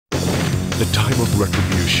The time of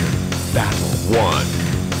retribution. Battle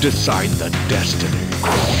 1. Decide the destiny.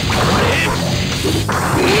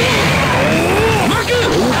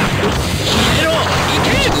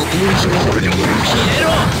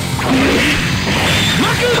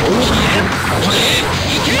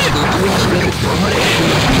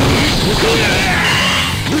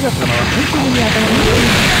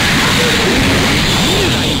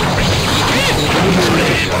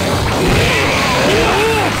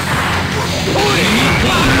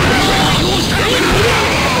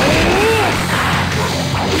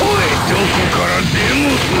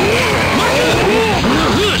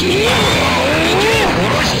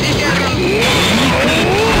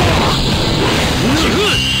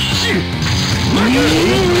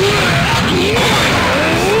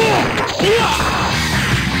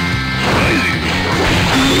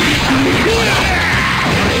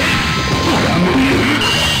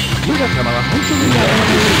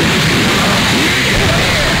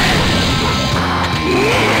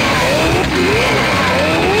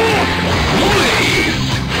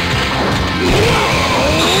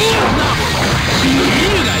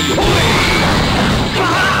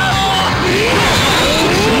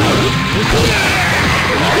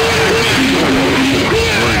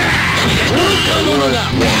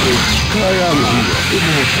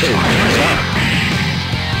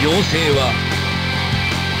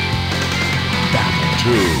 Battle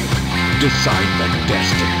 2. Decide the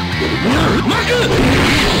destiny.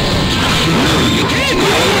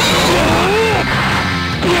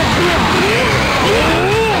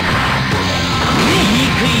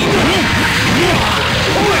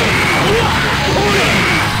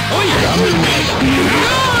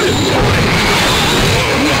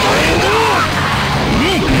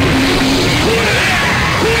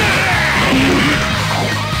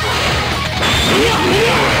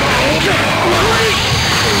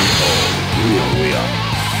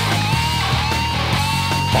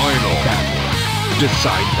 Final battle.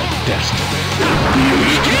 Decide the destiny.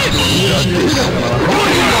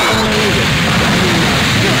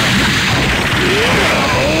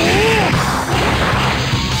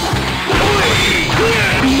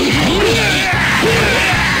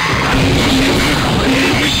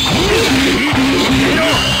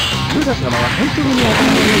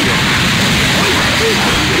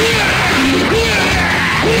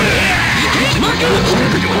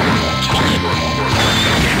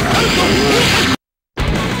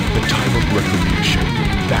 The time of retribution.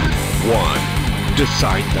 Battle 1.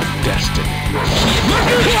 Decide the destiny.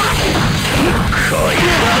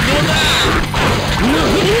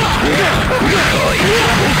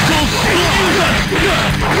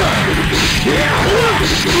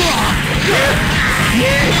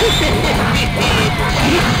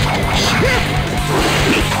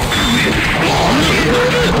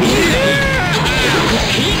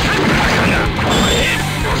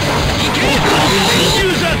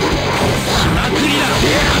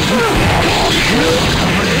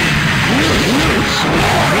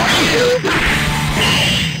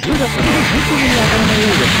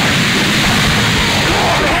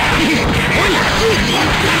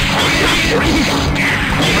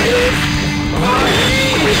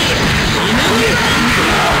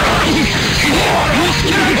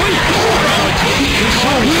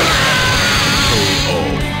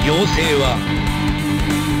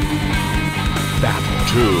 Battle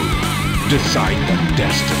 2. Decide the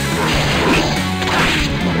destiny.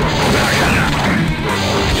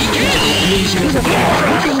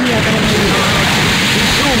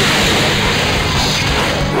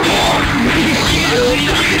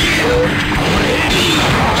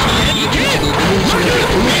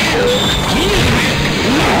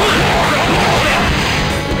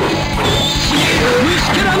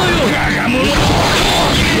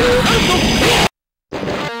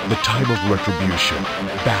 The time of retribution.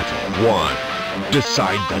 Battle 1.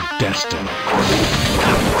 Decide the destiny.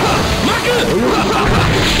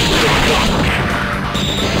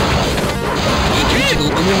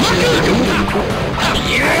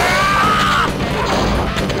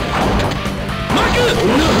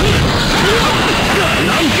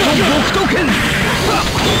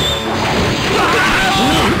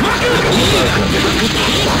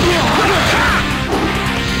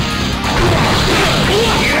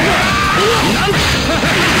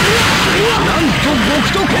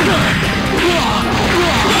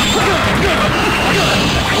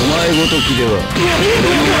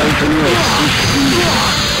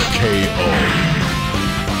 KO.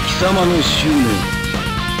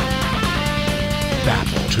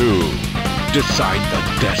 Battle 2. Decide the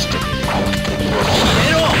destiny.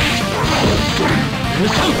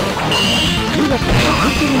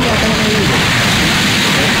 Battle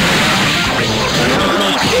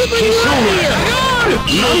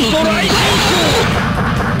ト来進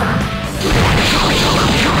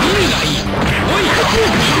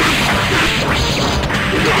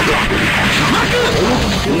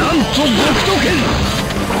なんと極都剣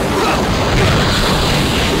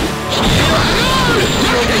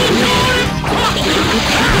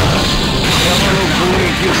山の攻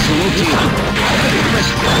撃その程度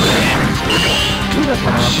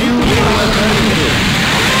修理が足りる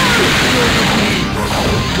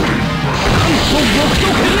なんと極都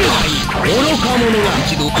剣愚か者が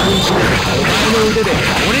一度踏みしめたお前の腕で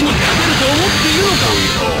俺に勝てると思っているのか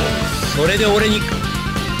それで俺に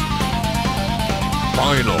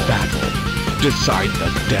Final battle. Decide the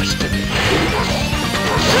destiny.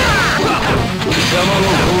 貴様の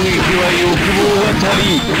攻撃は欲望が足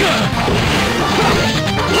りん。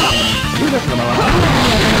ユダ様は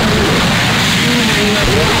執念が足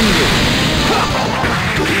りんぞ。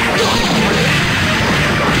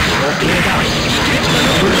処刑だ。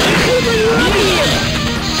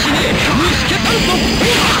死ね、虫けたるぞ。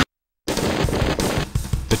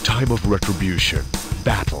 The time of retribution.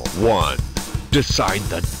 Battle 1. Decide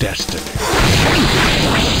the destiny.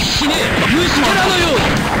 死ね、虫けらのように。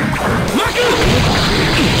巻く。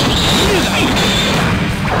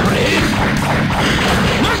これ。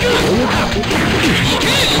巻く。いけ。巻く。いけ。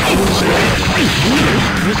見るがい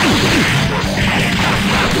い。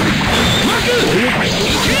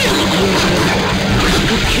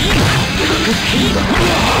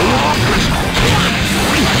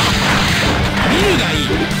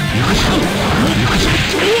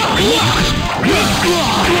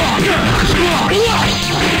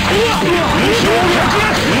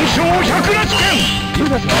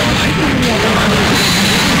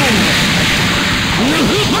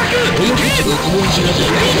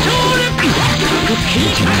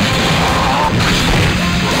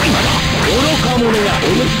愚か者が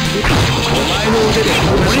お前の腕で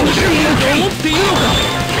俺に勝てると思っているのか。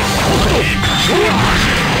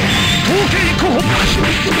統計候補。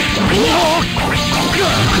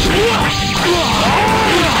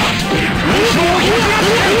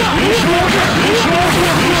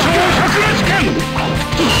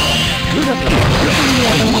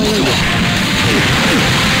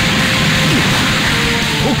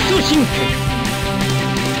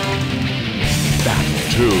Battle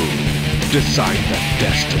 2. Decide the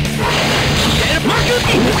destiny.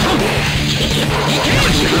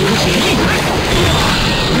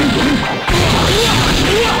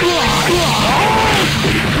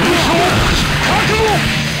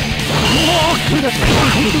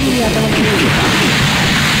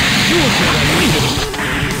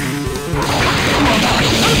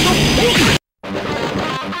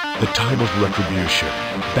 The time of retribution.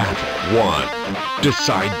 Battle 1.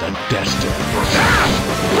 Decide the destiny.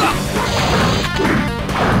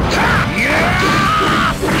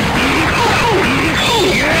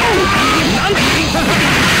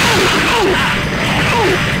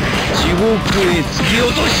 地獄へ突き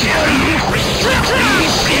落としやる。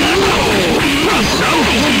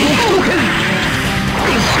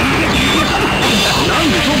なん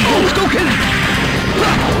と極都剣。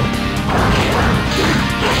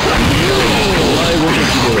お前ごと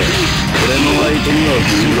きで俺の相手には不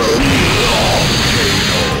思議だ。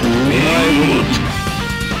お前ごとき。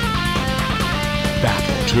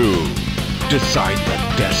Battle 2. Decide the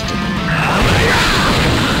destiny.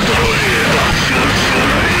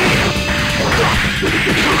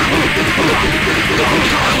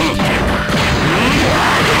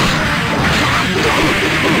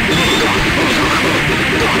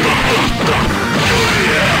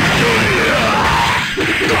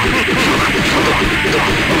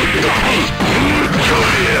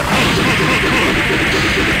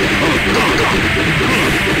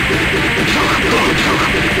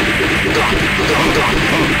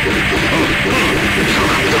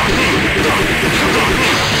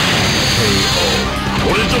 こ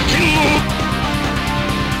れぞ天皇。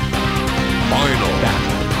 Final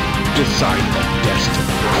battle. Decide the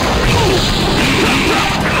destiny.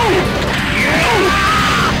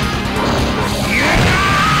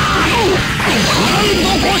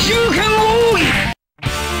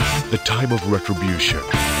 The time of retribution.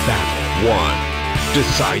 Battle 1.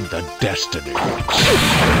 Decide the destiny.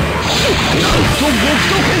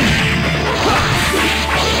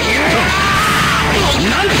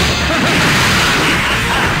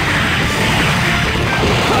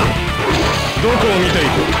 どこを見ていく。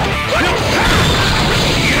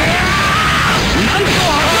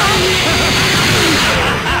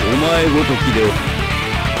お前ごときで。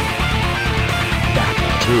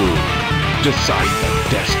Battle 2. Decide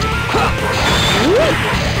the destiny.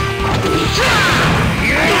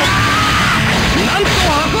 ななんと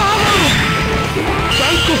白浜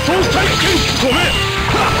残と総裁権止め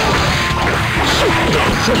そこだ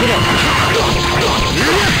貴様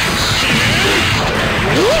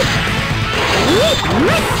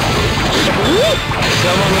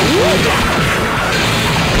の方だな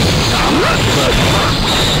んと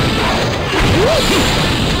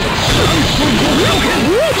極道剣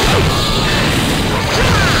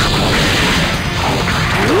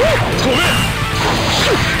止め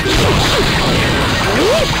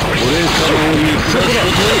俺様を見つけるこ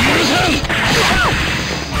とを許さん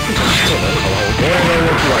俺の動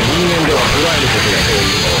きは人間では捉えることが多い。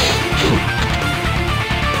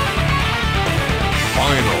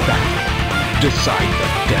Final battle. Decide the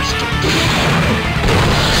destiny.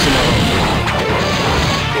 すまん。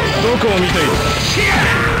どこを見ている。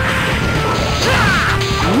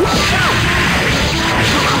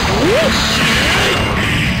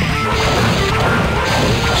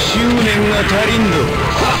執念が足りんぞ。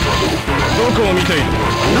どこを見ている。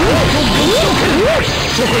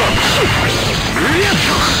そこだ。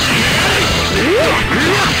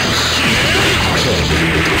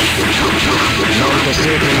なんと聖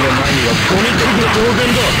剣の前にはゴミ取りで当然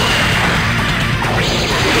だ。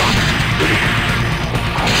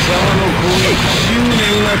貴様の攻撃執念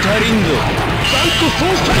が足りんぞ。なんと総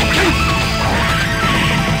裁剣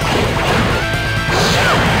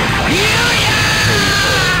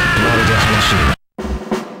まるで話に。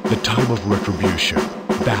The time of retribution.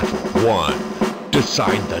 Battle 1.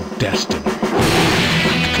 Decide the destiny.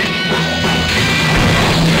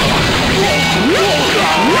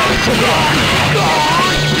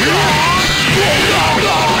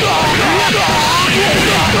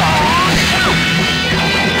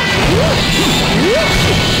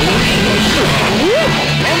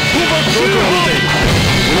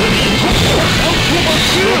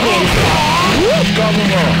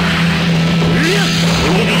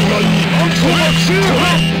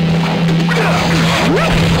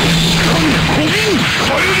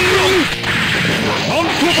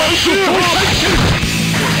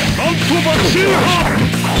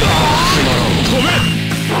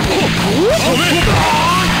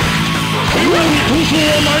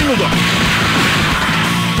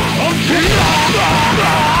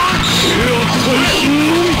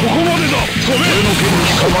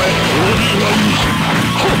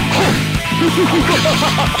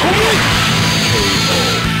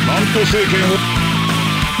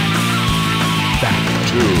 Battle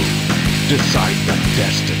 2. Decide the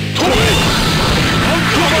destiny.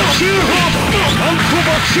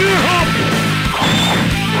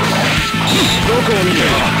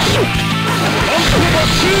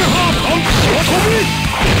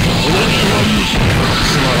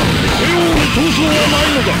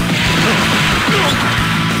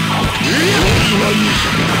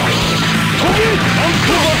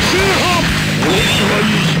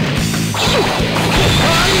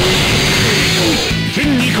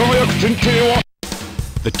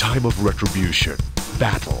 The time of retribution.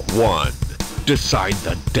 Battle 1. Decide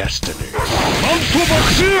the destiny.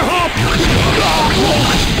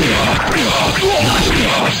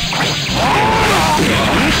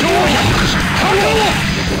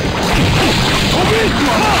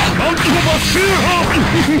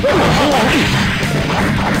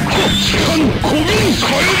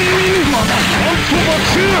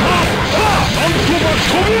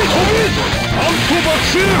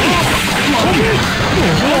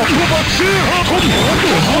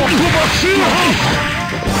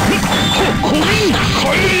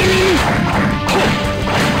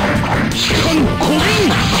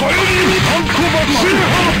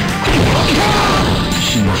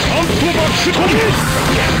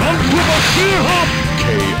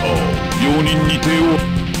 KO.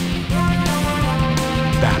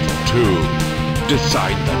 Battle 2.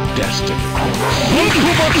 Decide the destiny.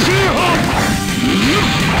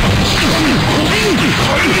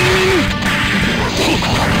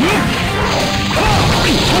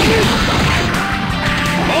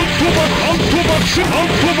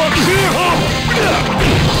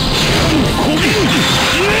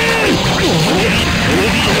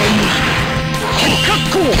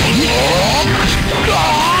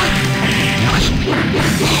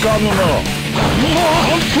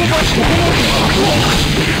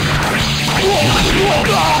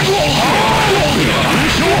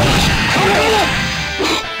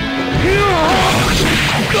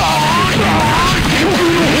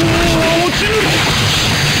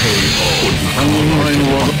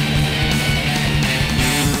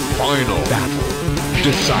 Final battle.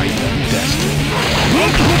 Decide the destiny.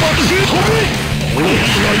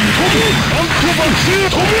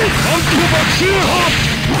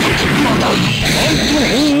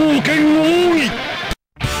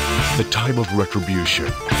 The time of retribution.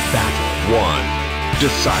 Battle 1.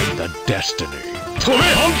 Decide the destiny. 俺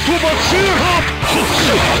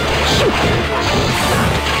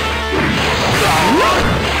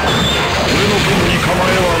の軍に構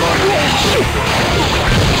えはない。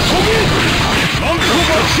なんと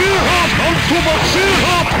爆心派、なんと爆心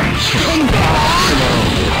派。なんだ。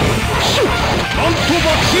なんと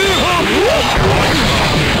爆心派。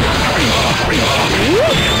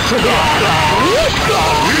そうか。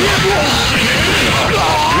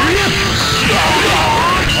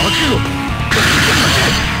開けろ。な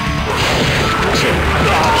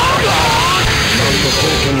んと聖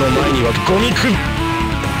剣の前にはゴミくん。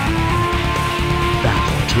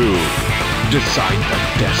Battle 2. Decide the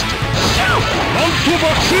destiny. なんと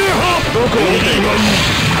爆心派。どこを見ていない。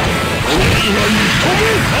飛べ。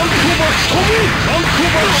なんと爆心派。なんと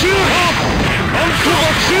爆心派。なんと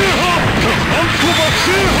爆心派。なんと爆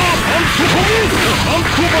心派。なんと飛べ。なん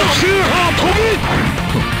と爆心派。飛べ。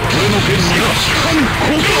俺の剣には神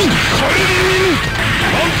古今帰りに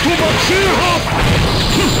なんと爆心派。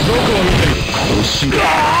どこを見ている。牛だ。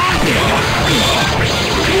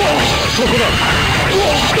そこだ。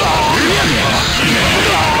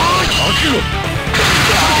開けろ。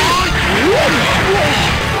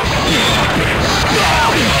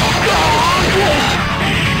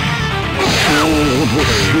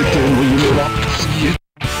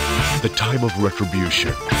The time of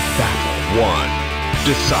retribution. Battle 1.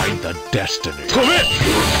 Decide the destiny. 飛べ。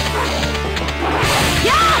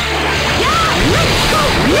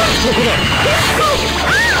そこだ。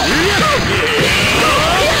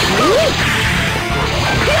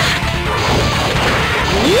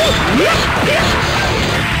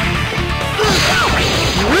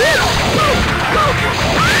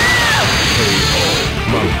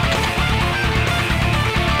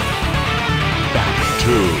Battle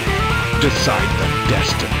 2. Decide the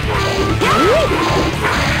destiny.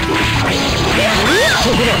 そ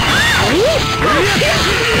こだ。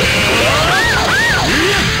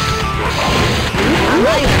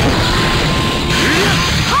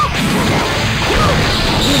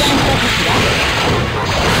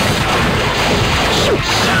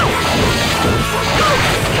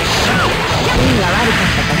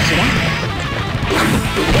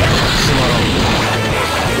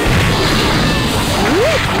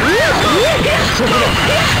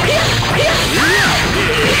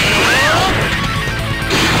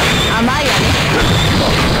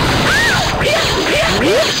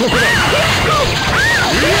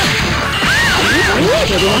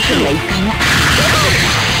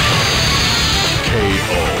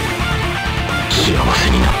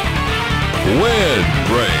Win,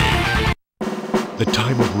 brave. The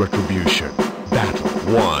time of retribution. Battle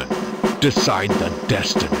 1. Decide the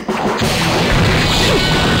destiny.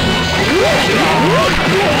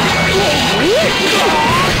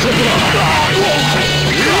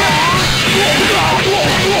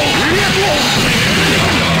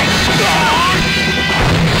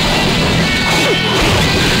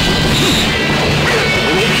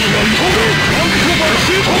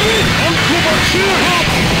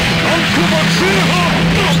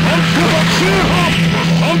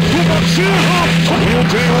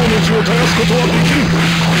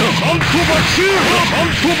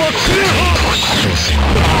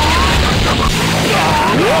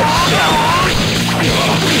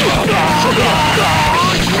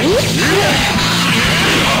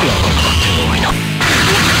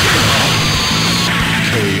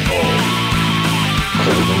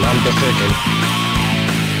 なんと聖剣。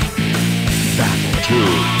Battle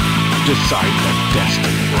 2. Decide the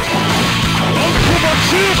destiny. なんと爆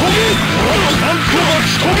心飛び。なんと爆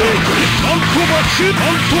心飛び。なんと爆心。な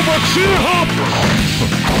んと爆心派。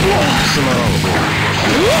つまらん。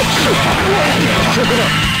そこだ。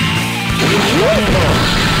そ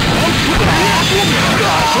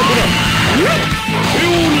こだ。帝王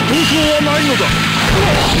に闘争はないのだ。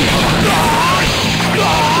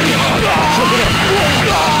そこだ。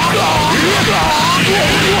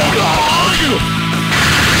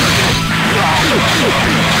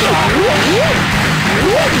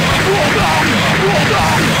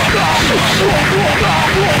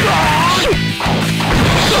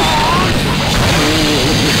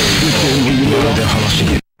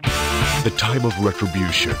The time of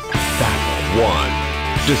retribution. Battle 1.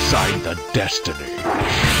 Decide the destiny.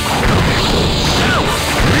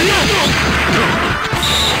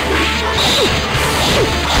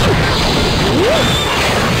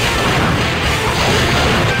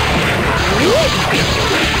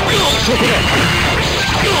 そこだ。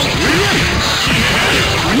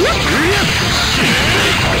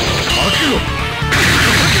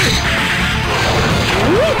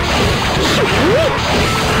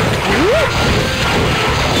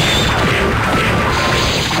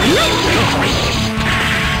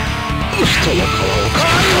人の皮をか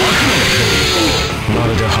ま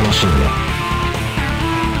るで話にな。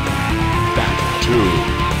Battle 2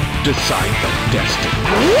 Decide the Destiny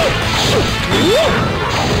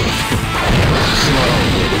つまらん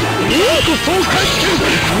ね。総裁権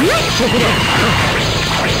そこだ。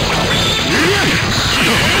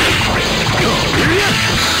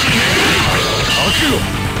かけろ。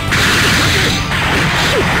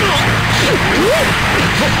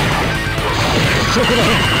そこだ。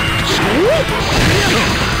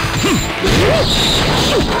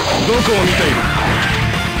どこを見ている。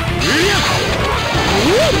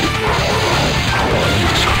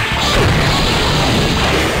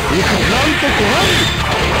なんとご覧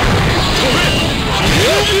飛べ。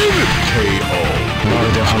 KO まる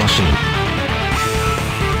で話に。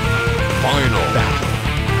Final Battle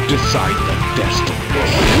Decide the Destiny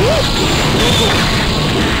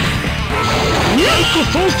ニャンコ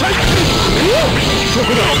総裁そこ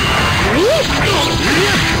だ。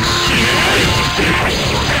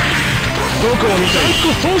どこを見たい。ニャンコ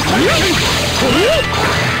総裁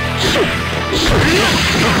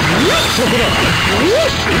そこだ。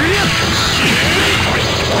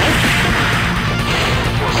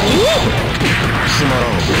つまらん。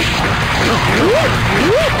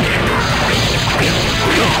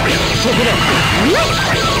そこだ。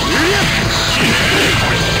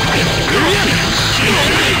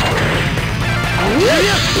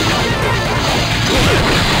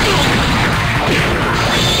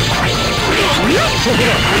そこだ。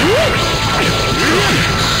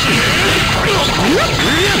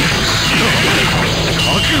か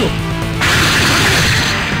けろ。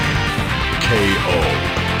 KO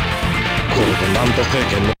これでなんと政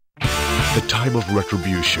権の The time of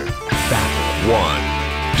retribution Battle 1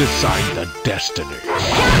 Decide the Destiny なん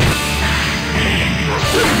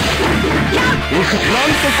と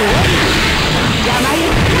こやばい。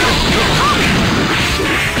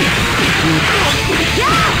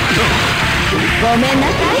ごめんな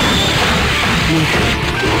さい。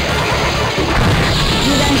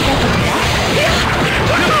油断したかった。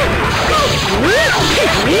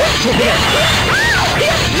そこだ。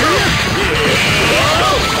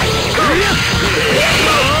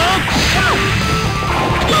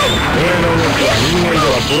俺の動きは人間では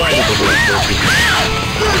捉えることをしておく。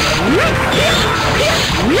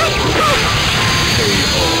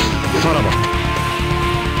さらば。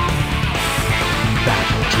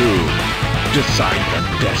Battle 2 Decide the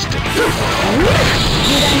Destiny 油断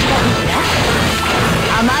したかっ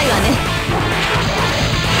た。甘いわね。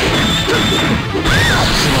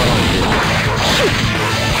つまらんね。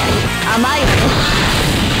甘いわね。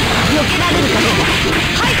避けられるかどうか。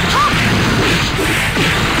はいはっ。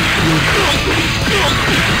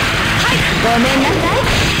はいごめんなさい。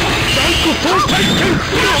大工総裁権。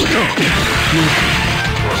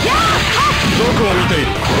やあどこを見ている。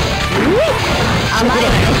甘いわ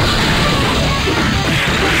ね。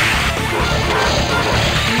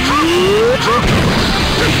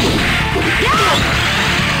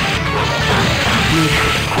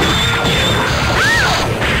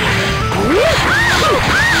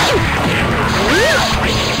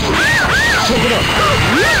そこだ。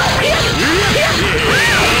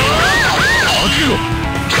開けろ。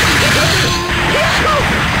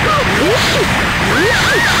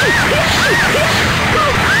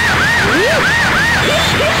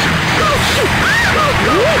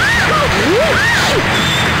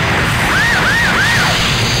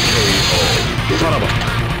さらば。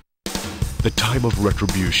The time of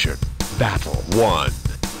retribution Battle 1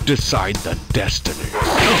 Decide the Destiny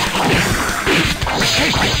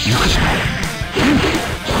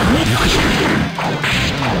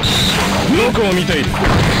どこを見ている。飛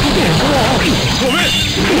べ。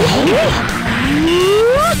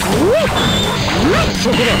そ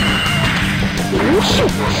こだ。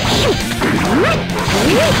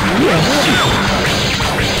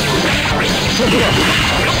そこだ。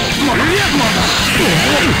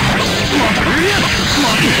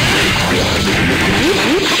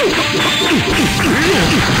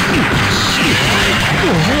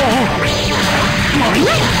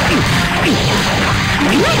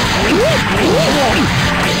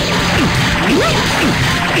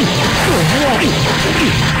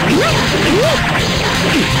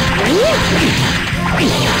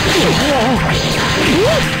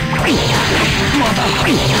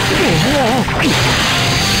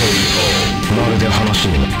まるで話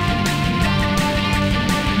になる。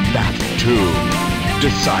Battle 2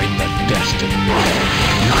 Decide the Destiny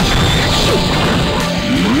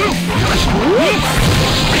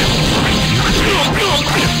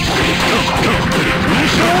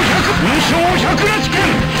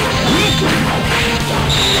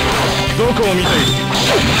どこを見ている？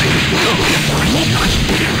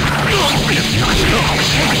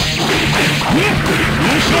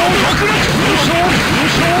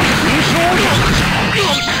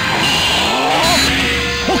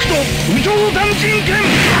北斗無常断人剣。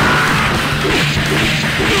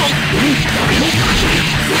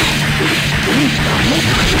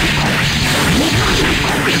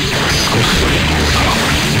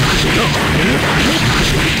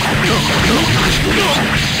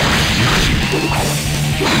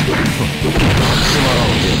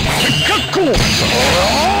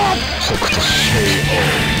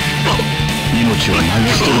命は何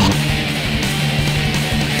してるの？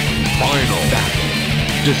 Final battle.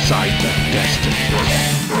 Decide the destiny.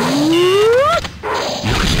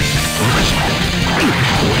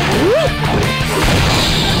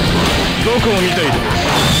 どこを見ている？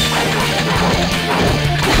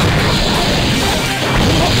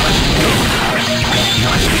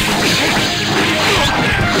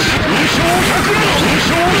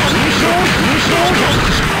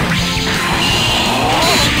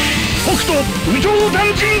北斗無常断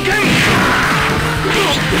人剣。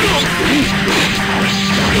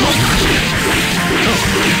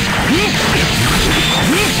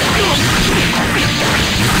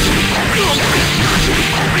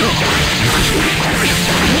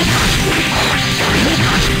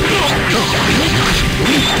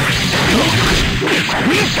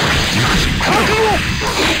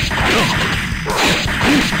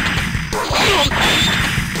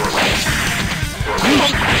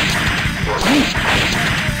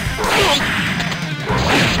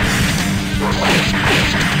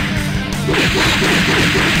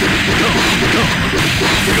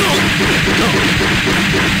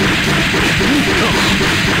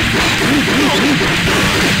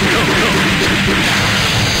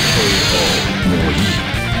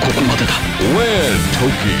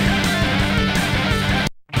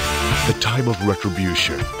The time of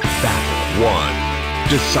retribution. Battle 1.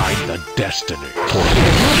 Decide the destiny.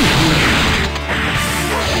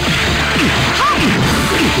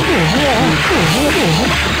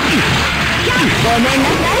 ごめんな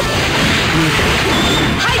さい。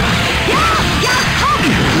はい。やっほっ。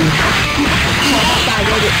もらってあげ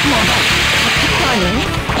る。そうね。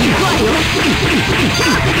行くわよ。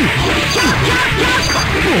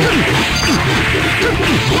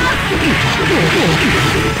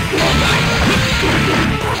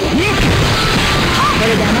こ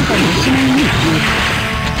れであなたのおしまいに。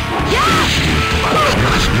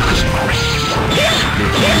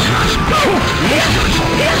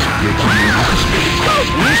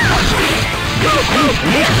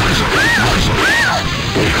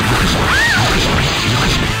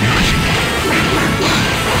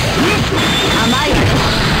甘いわね。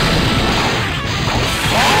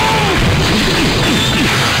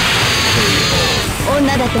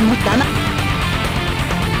女だと思った甘い。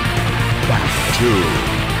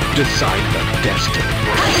Decide the destiny.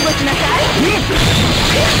 覚悟しなさい。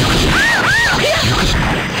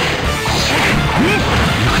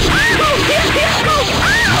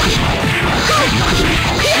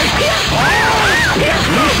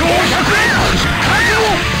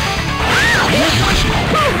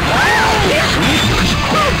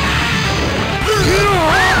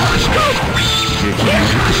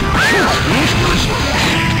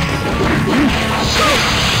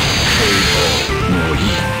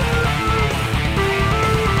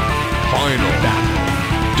Final battle.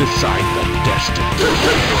 Decide the destiny.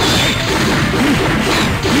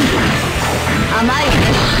 甘いわね。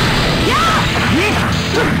やあ。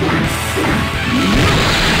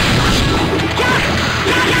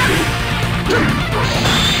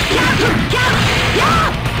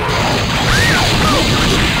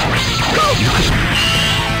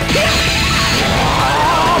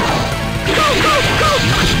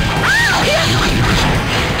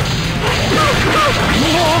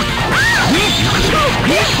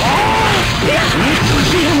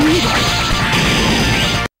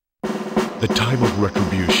The time of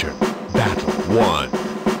retribution. Battle 1.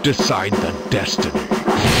 Decide the destiny.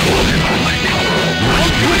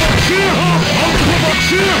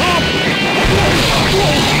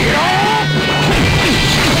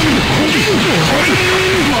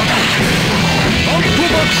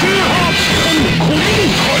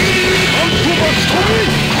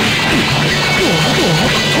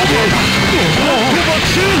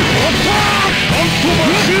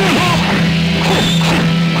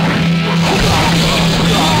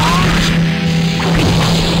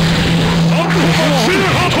 Final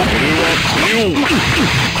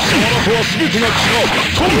とは全てが違う。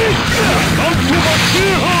飛べ。なんと爆心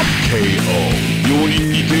波 KO。容認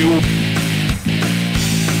にてよ。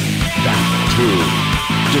Battle 2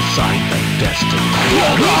 Decide the destiny。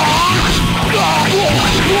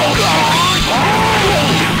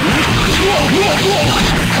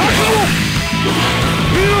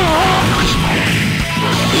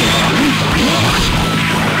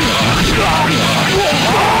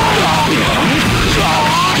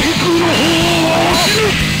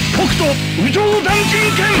北斗宇宙断人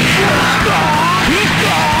剣。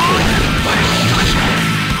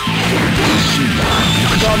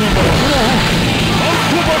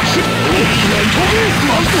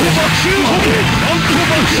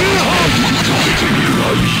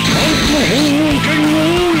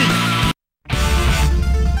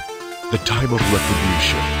The time of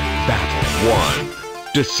retribution. Battle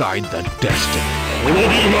 1. Decide the destiny.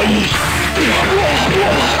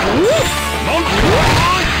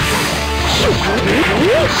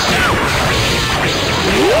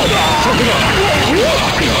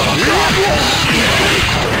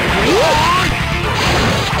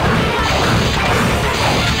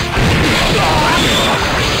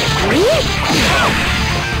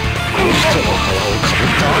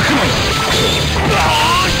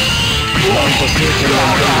 なんと聖剣の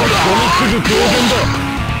中身はゴミくず狂言だ。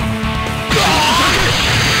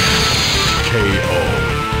KO。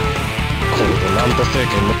今度なんと聖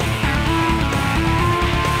剣の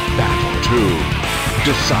Battle 2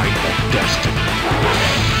 Decide the destiny。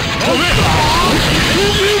飛べ。なん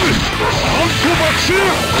と爆心。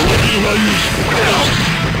ボディがいい。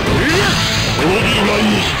ボディがい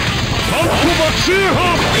い。なんと爆心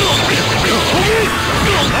波。飛べ。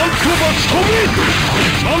なんと爆飛べ。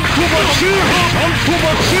なんと爆心波。なんと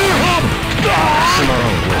爆心波。つまら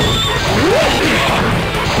んな。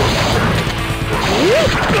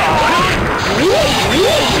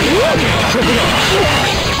そこだ。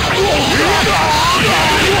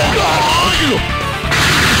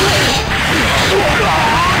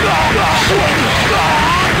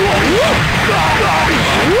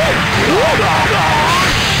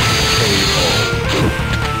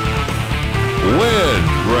Wind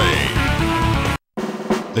Rain.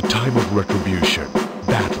 The time of retribution.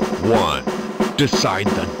 Battle 1. Decide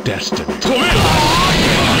the destiny.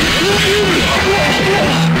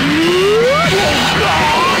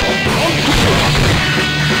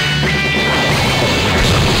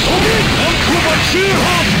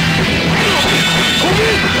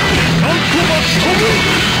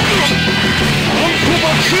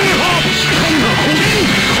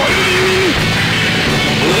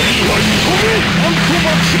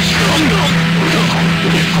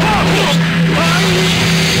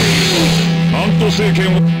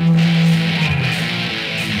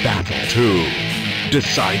 Battle 2.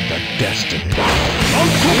 Decide the destiny.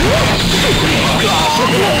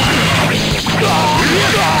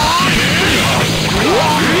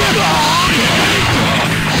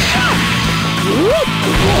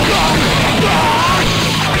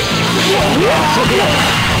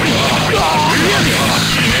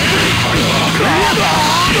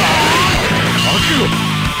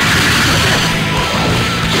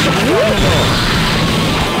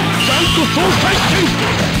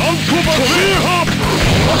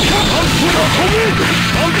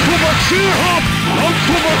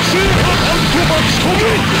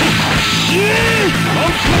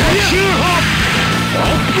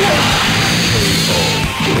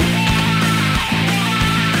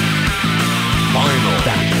 Final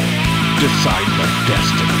battle. Decide the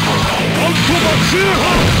destiny.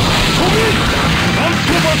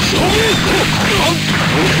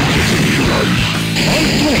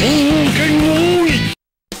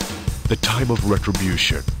 The time of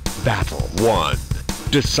retribution. Battle 1.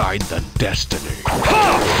 Decide the destiny.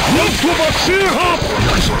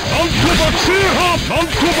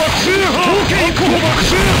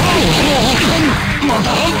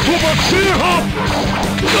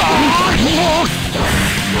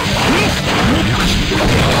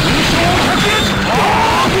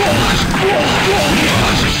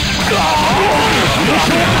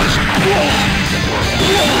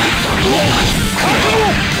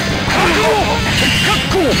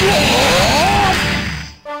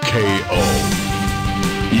 KO.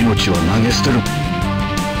 命は投げ捨てる。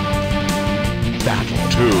Battle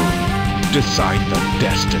 2. Decide the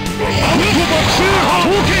destiny.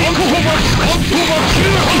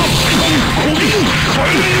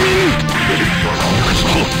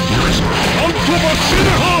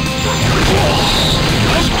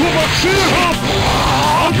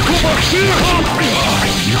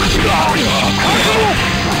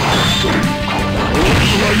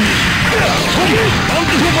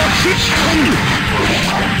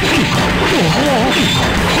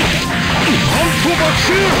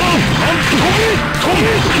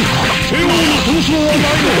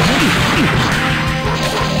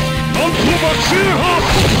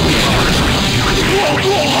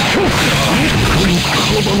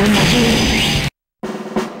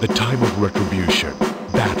 The time of retribution.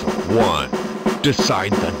 Battle 1.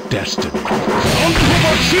 Decide the destiny.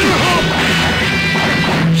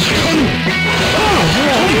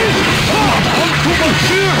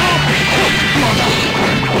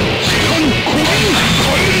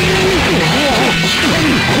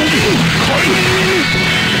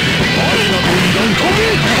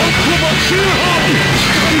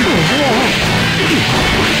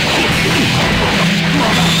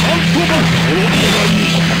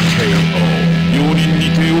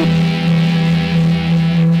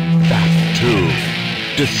 Battle 2.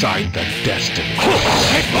 Decide the destiny.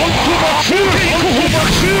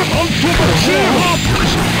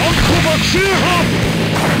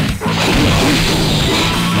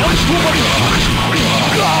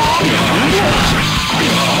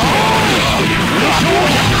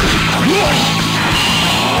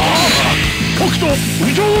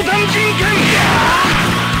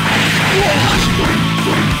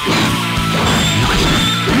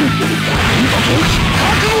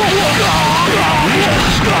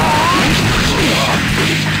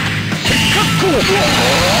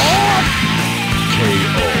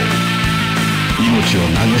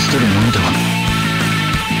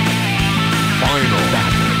 Final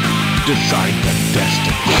battle. Decide the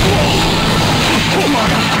destiny.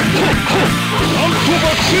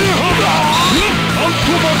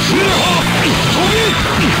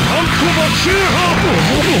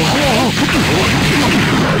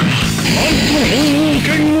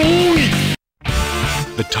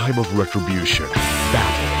 The time of retribution.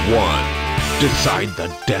 Battle 1. Decide the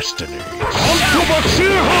destiny.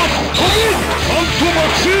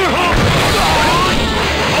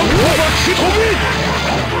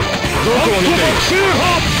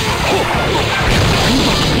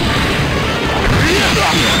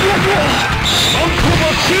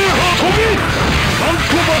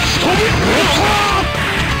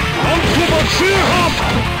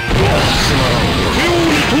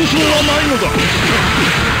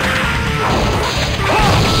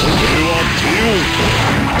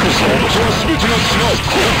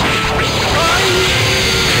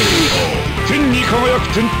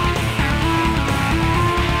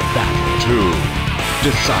 Battle 2.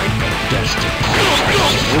 Decide the destiny.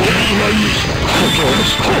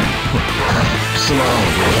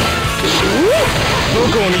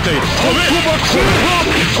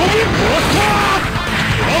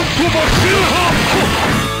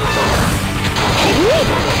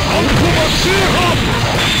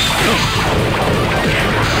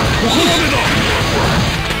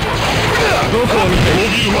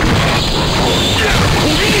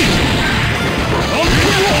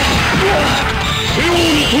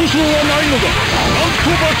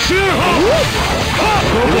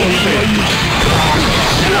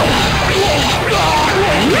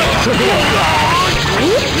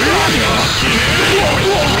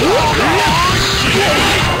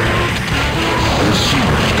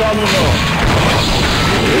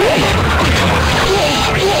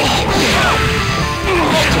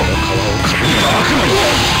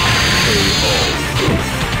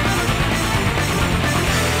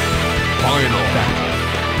 Final battle.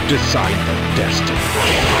 Decide the destiny.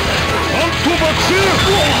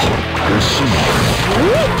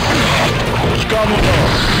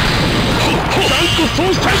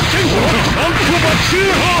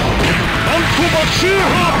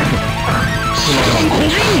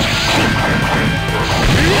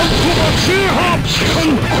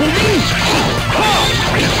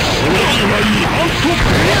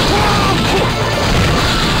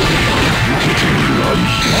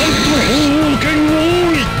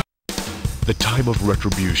 The time of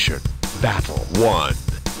retribution. Battle 1.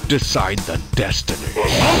 Decide the destiny.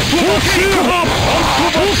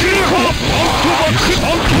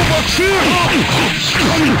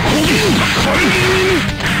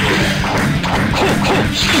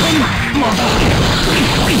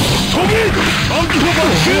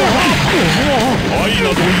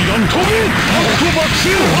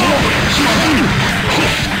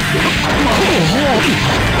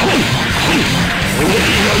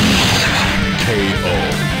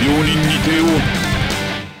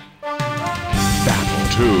 Battle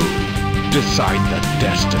 2. Decide the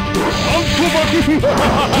destiny.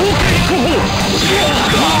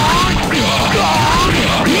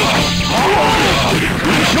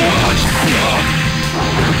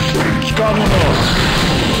 かむな。な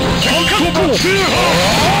んと爆風波。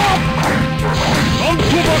なんと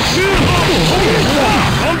爆風波。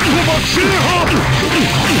なんと爆風波。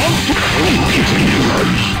なんと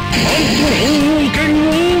大剣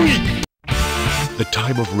多い。The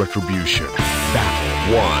time of retribution.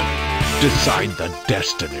 Battle 1. Decide the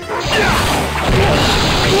destiny.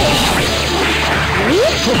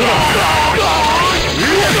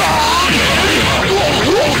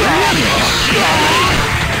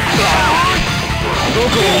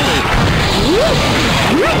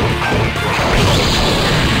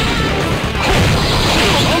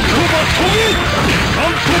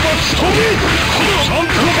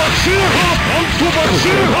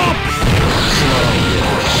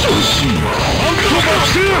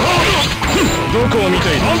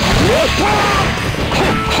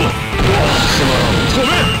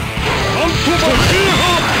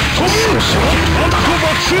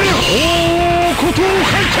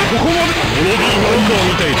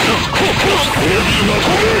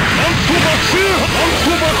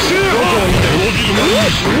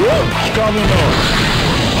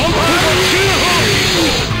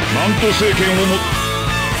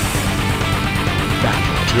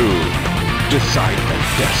 Battle 2. Decide the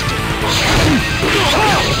destiny.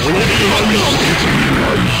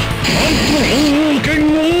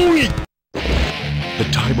 The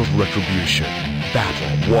time of retribution.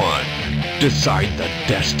 Battle 1. Decide the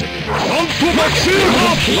destiny.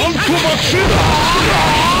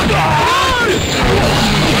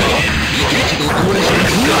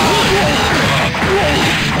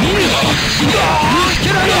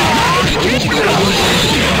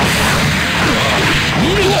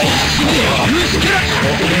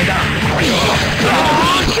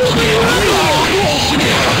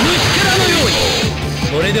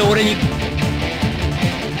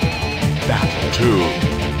 Battle 2.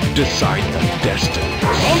 Decide the destiny.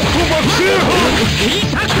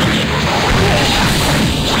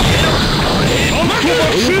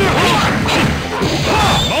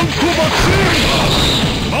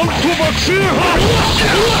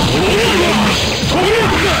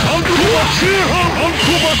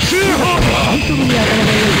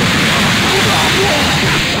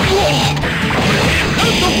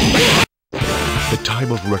 The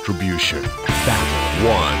time of retribution. Battle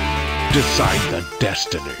 1. Decide the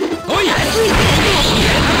destiny.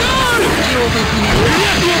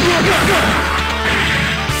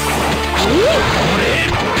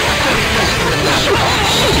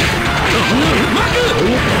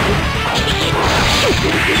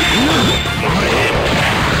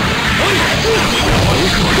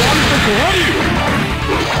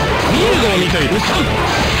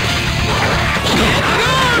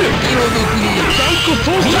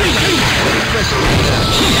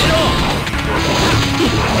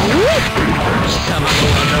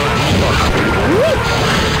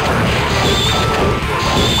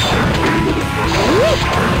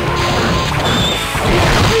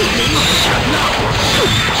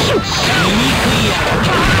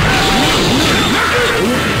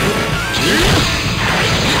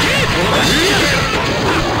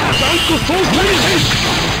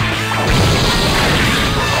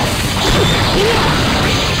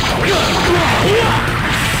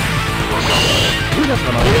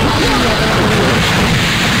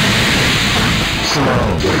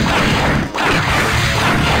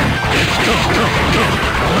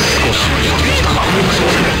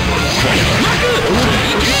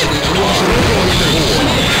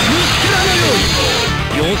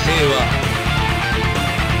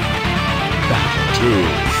 Battle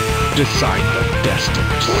 2. Decide the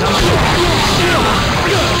destiny.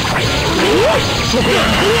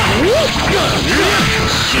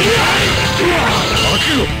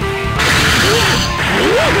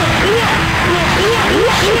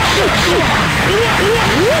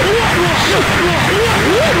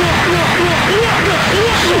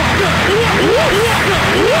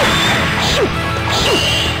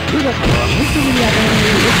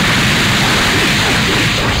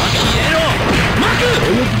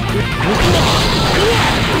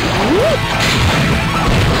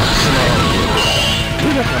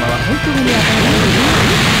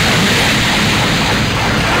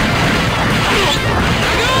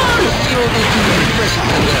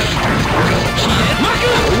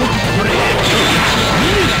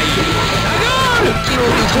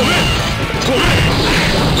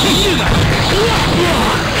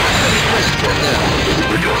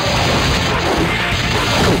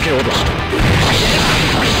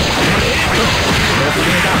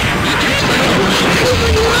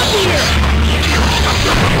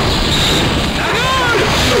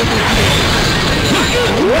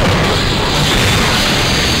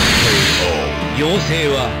 勢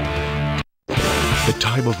は The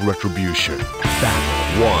time of retribution.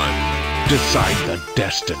 Battle 1. Decide the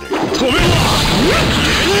destiny. 止めろ！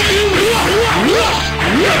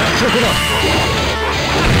そこだ！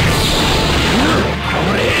頑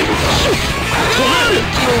張れ！止める！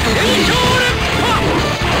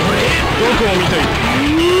どこを見ている？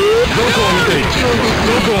どこを見ている？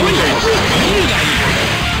どこを見ている？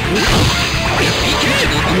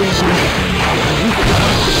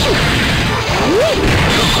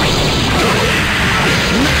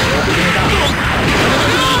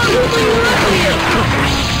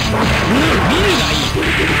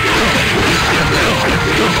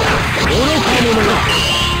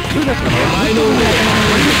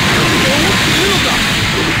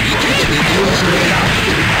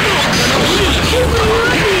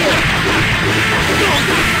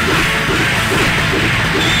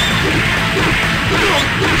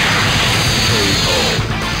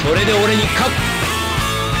それで俺に勝つ。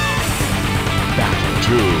 Battle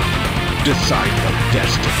 2. Decide the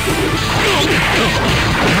destiny.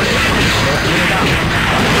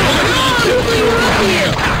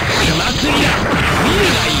 祭りだ。見る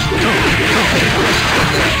がいい。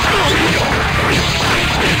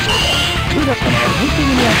そうだったら本当に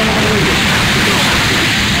頭が良いです。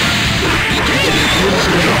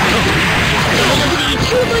一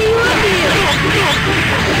応と言わねえよ。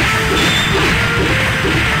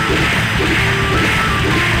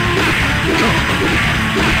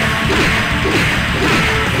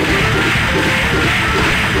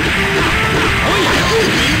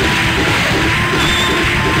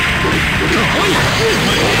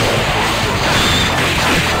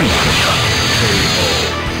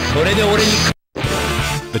それで俺に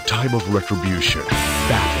The time of retribution.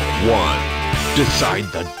 Battle 1. Decide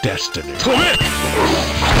the destiny. 止め！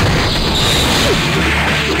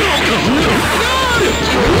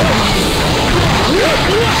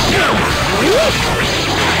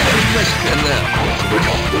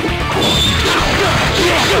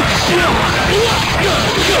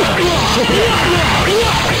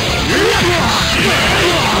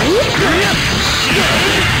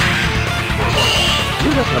ユ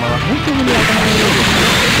ダ様は本当に頭の良いです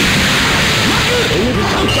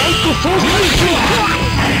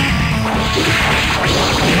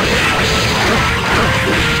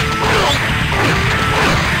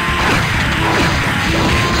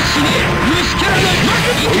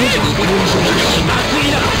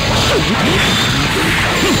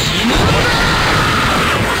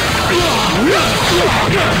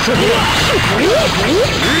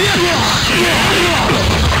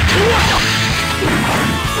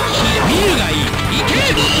見るがいい。行け！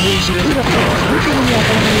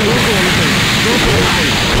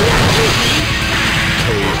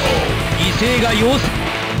犠牲が要す。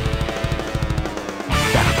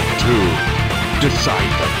Battle 2.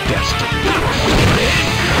 Decide the destiny.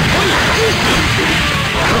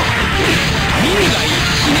 見るがいい。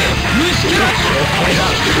死ね！虫キャラ！これだ。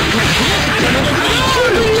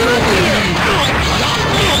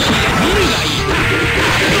見るがいい。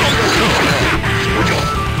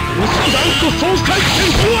断固総裁戦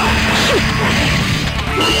とは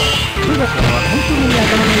ユダ様は本当に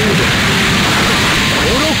頭の良いです。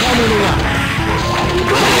愚か者が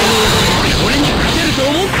俺に勝てると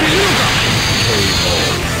思っているのか。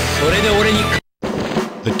それで俺に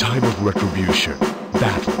The time of retribution.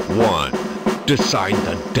 Battle 1. Decide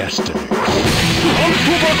the destiny.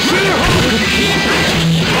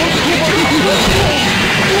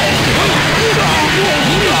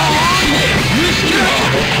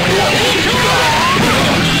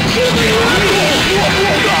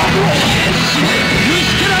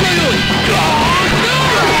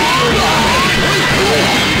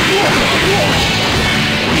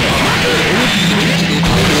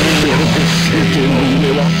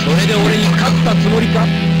 それで俺に勝ったつもりか。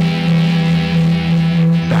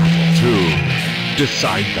 Battle 2.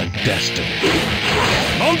 Decide the destiny.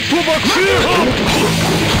 なんと爆心派！な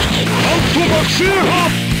んと爆心派！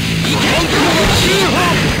なんと爆心派！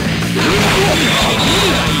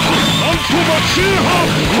なんと爆心派！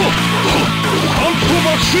なんと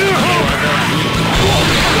爆心派！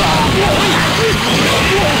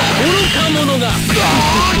愚か者が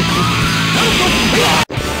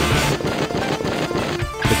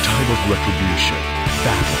The time of retribution.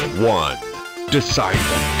 Battle 1. Decide the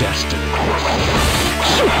destiny.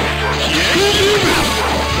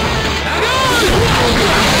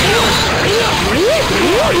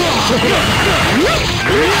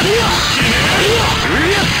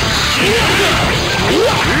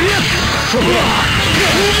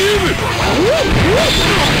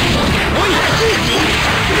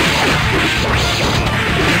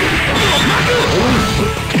 おい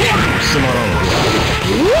つまらん。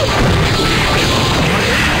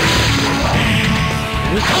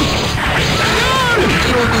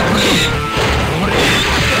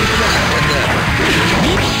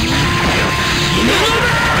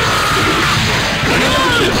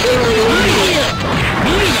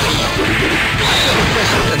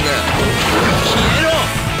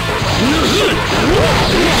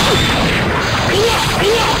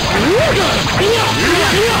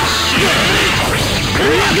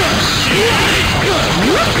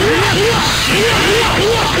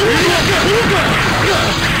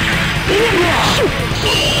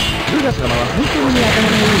ルガ様は本当に頭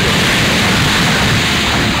のいいです。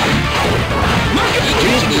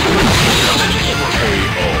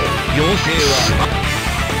妖精は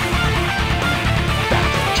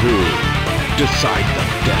Battle 2 Decide the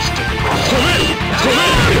destiny。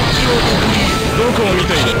 どこを見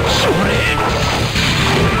ている。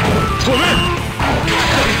止め。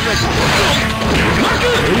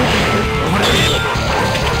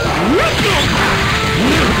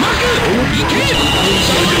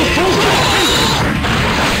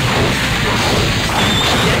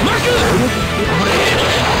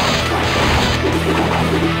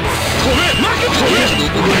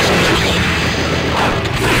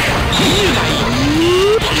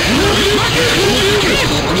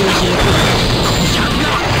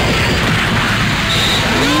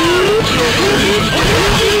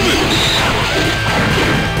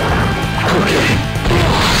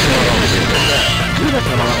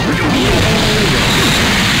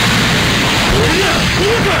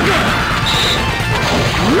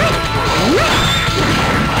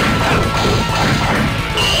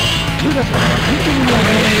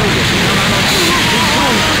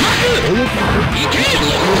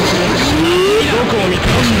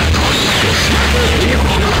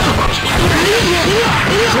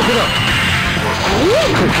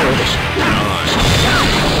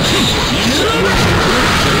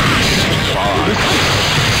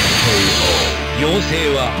妖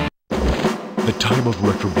精は The time of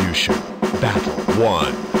retribution. Battle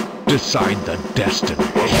 1. Decide the destiny.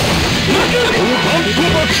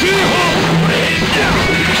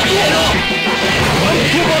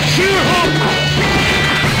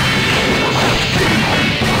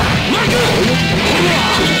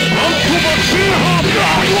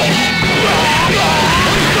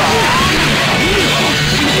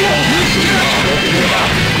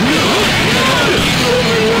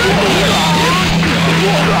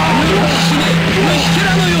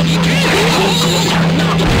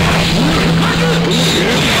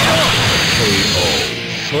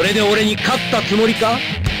 それで俺に勝ったつもりか？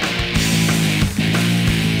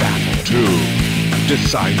 Battle 2.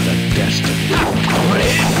 Decide the destiny.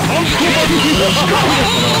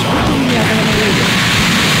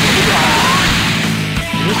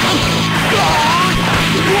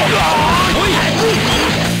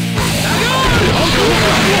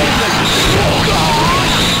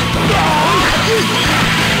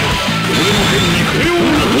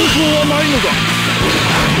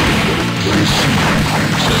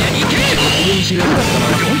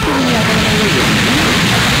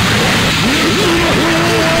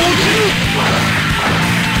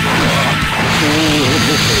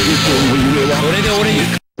 それで俺に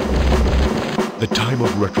The time of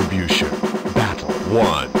retribution. Battle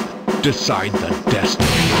 1. Decide the destiny.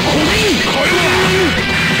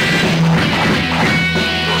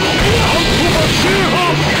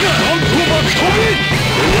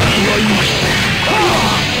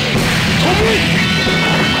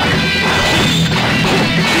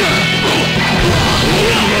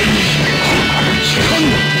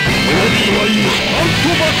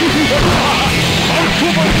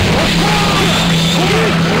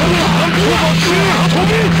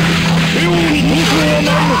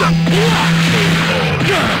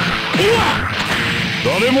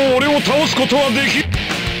 誰も俺を倒すことはでき。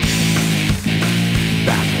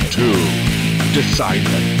 Battle 2. Decide the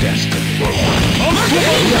destiny. アント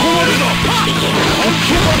バここまでだ。アン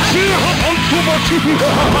トバ制覇。アントバ制覇。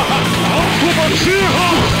アントバ制覇。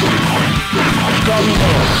光るだ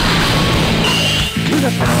ろ。ルガ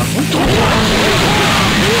様は本当にアン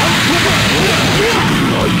トバ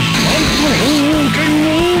本王権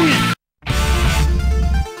王位。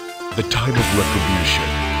 The time of retribution.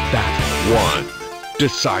 Battle 1.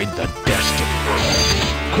 Decide the destiny.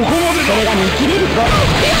 ここまでだ。それが見切れるか。アン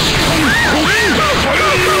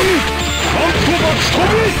トバツ飛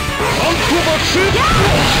び。アントバツ。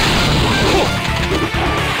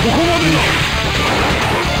ここまでだ。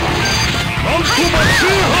アントバツ制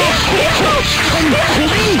覇。飛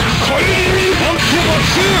び。アントバ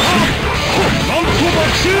ツ制覇。アントバ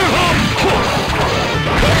ツ制覇。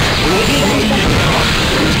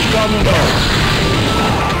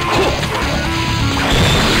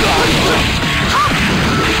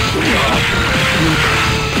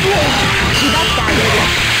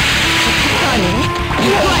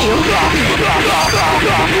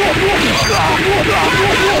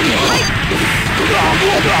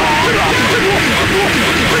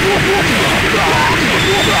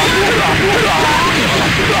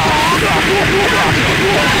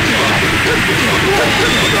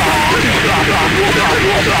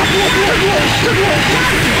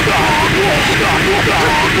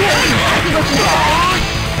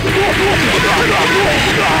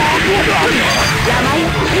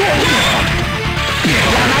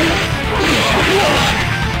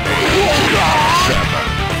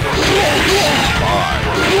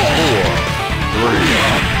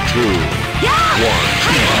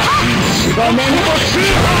ごめんね。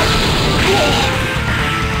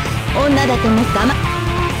女だと思ったま。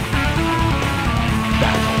Battle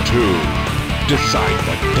 2. Decide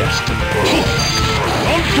the destiny.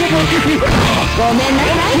 ごめんなさ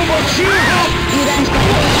い。油断したね。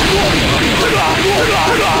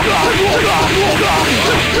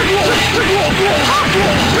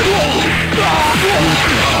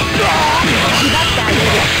縛ってあげる。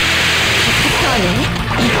そうね。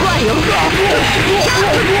行くわよ。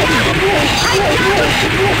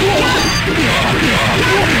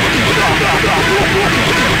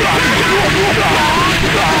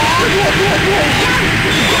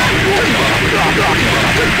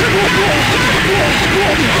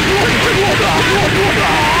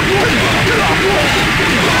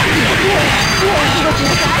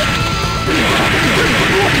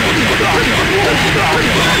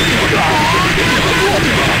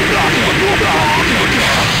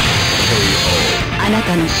あな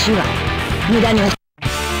たの死は無駄には。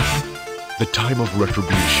 The time of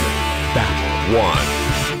retribution. Battle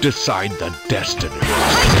 1. Decide the destiny.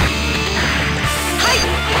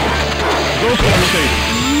 どこを見てい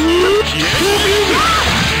る？消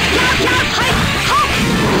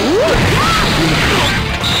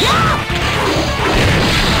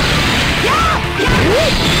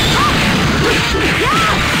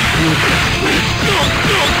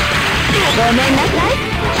ごめんなさ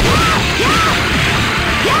い。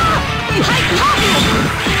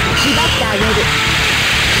縛ってあげる。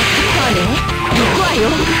そうね。行くわよ。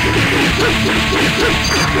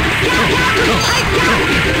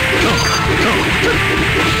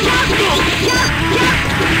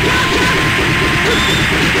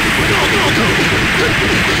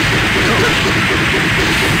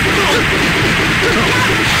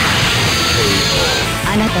あ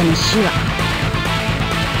なたの死は。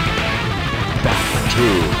Battle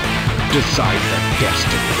 2. Decide the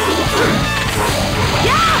destiny.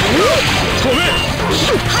 飛べ！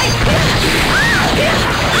そ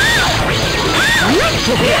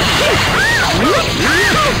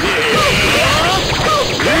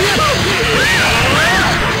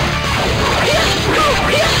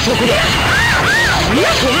こだ！そこだ！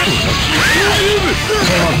止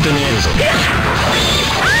まってねえぞ。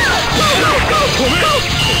飛べ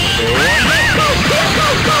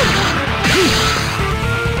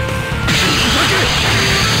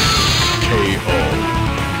！KO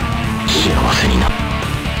幸せにな。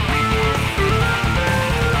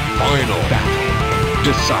 Final battle.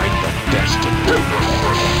 Decide the destiny.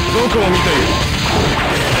 どこを見ている？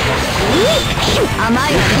甘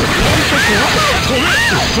いわね。飛べ！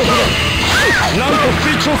そこだ！なんと追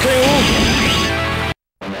徴権を。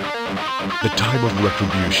 The time of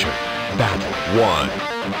retribution. Battle 1.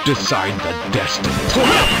 Decide the destiny. 飛べ！ど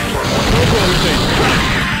こを見ている？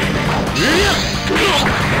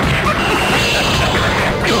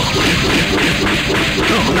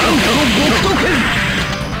なんと僕と剣！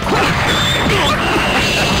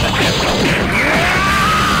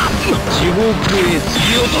地獄へ突き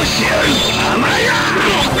落としやる！甘いや！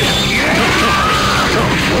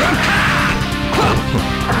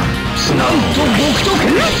なんと僕と剣！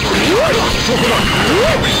そこだ！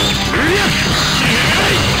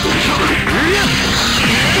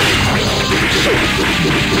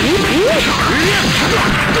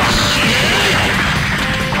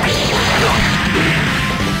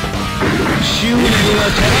修理が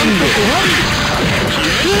足らんと困る！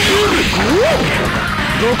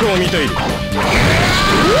どこを見ている？そ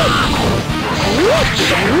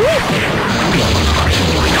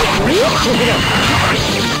こだ！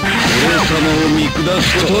俺様を見下す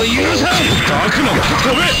ことは許さん！悪魔が飛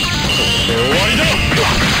べ！終わりだ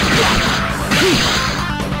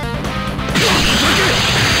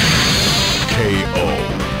！KO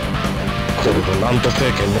これでなんと政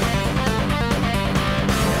権ね。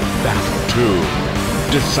Battle 2.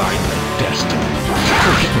 decide the destiny.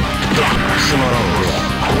 つまらんわ。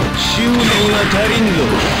執念が足りんぞ。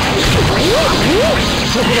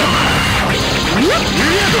そこだ。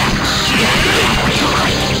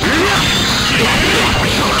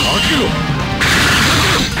開けろ。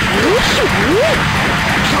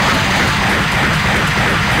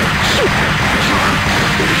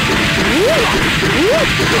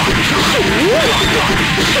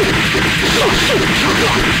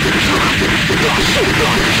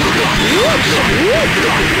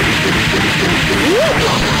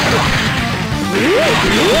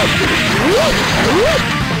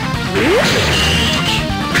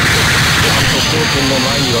政権の前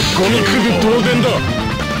にはゴミくず当然だ。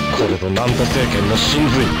これぞナンタ政権の真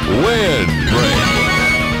髄。 Wind Break.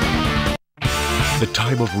 The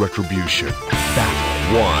time of retribution.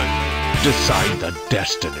 Battle 1. Decide the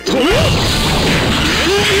destiny. そこ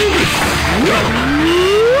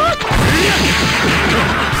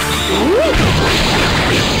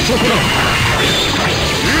だ。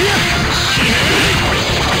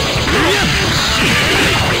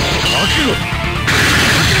開けろ。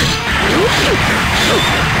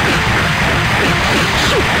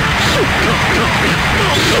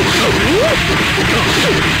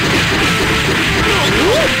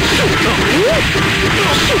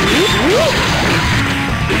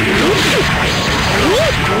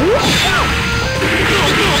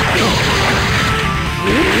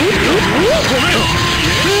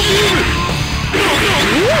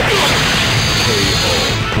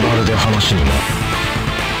まるで話になる。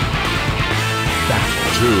 Battle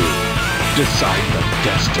 2. Decide the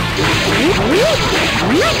destiny.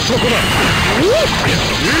 そこだ。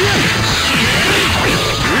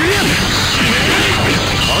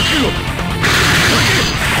開けろ。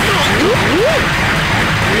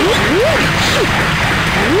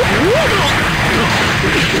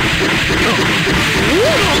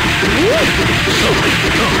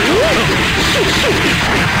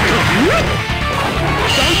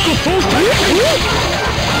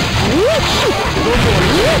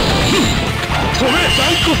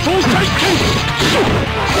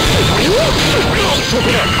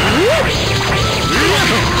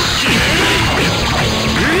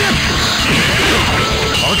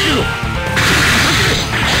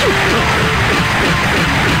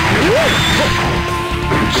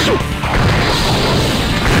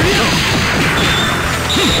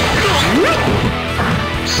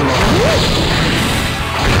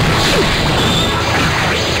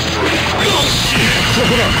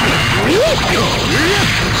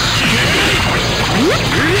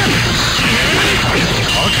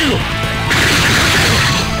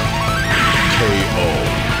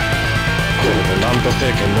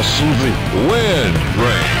政権の真髄。 Wind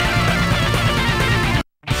Break.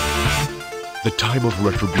 The time of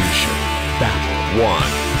retribution. Battle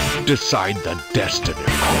 1. Decide the destiny.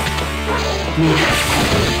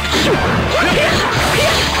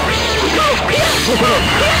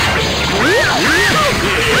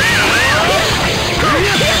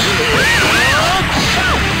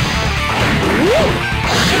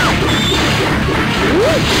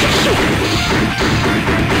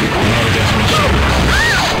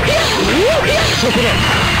 そこだ。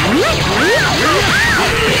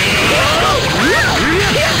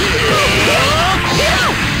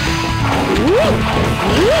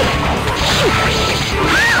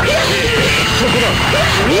そこだ。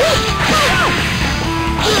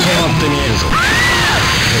止まって見えるぞ。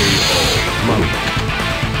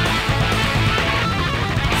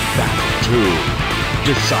Battle 2.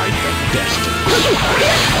 Decide the destiny.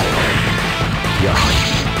 やはり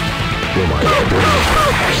お前は俺の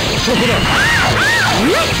そこだ。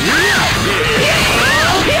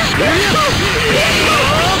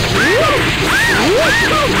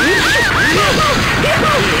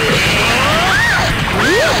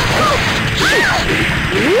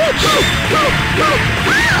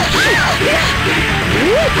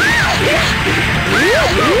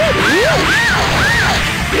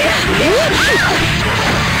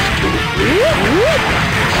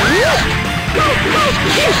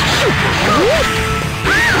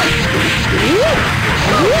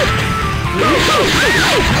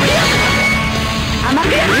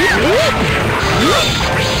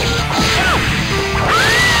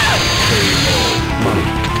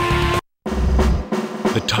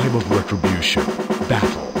The time of retribution.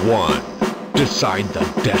 Battle 1. Decide the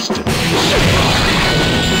destiny.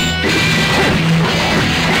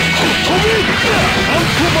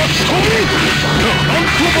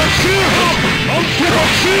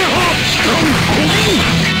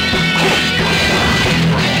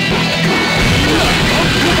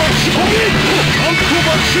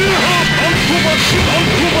 そ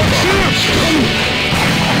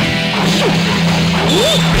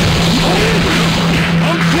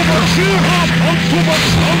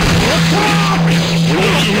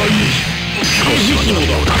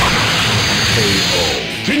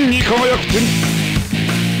天に輝く天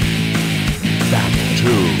Battle 2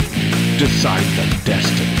 Decide the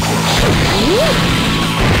Destiny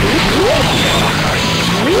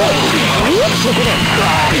そこだ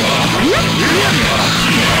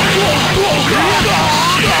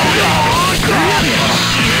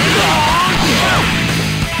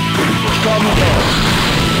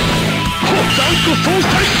断固総裁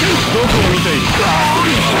権どこを見ている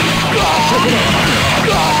そこだ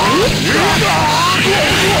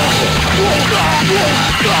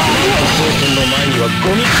総選の前にはゴ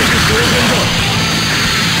ミ的当然だ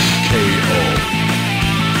KO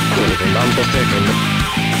これでランド政権の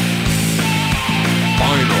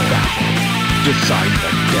Final Battle Decide the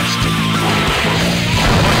Destiny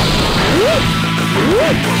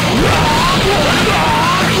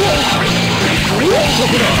そ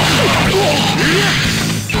こだ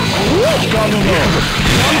光のななんて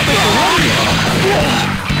終わり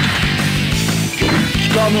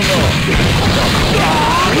光のな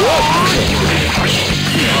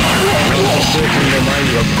政権の前に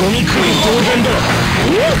はゴミ食い当然だ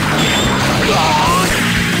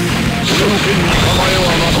俺の剣に構えは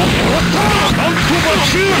なかったなんとか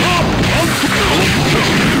中波なんと法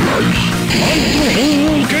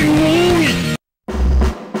王剣多い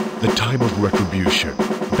The time of retribution.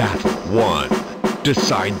 Battle 1.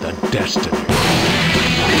 Decide the destiny.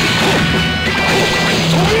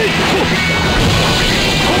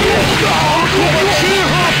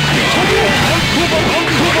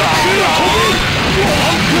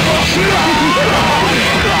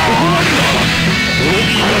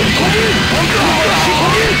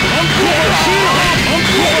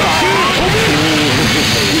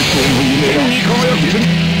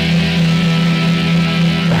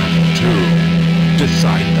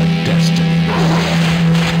 Decide the destiny.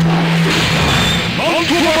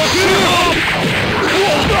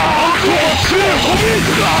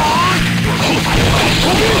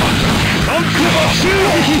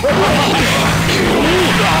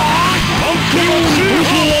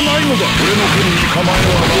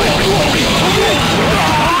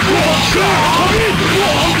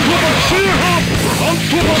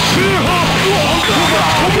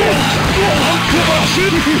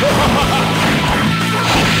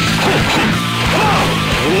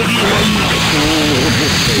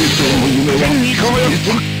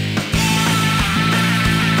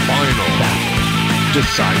 Final battle.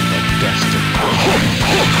 Decide the destiny.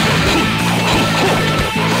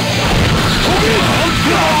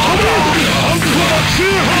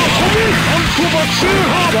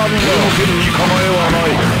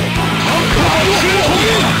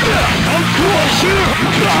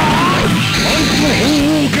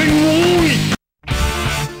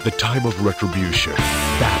 The time of retribution.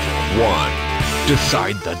 Battle 1.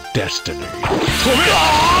 Decide the destiny.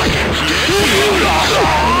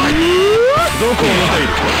 どこを見ている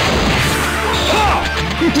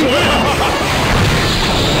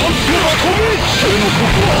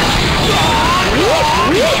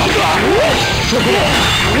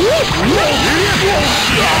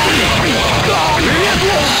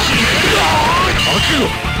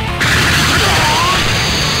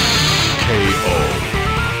KO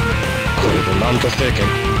これでなんと政権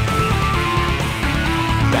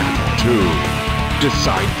Battle 2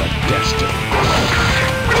 Decide the destiny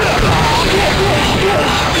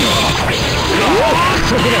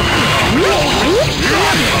そこだ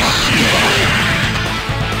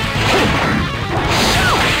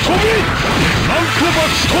飛びなんとば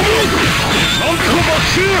飛びなんとば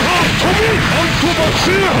中波飛びなんとば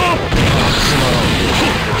中波つまらん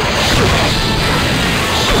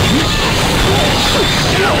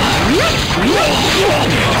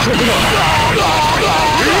そこだ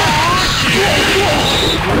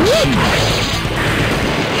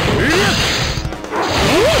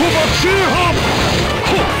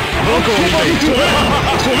どこを見ている飛べ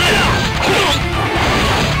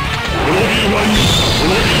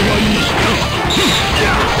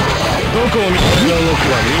どこを見ている動き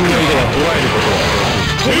は人間では捉えることは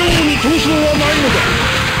そのように闘争はないのだ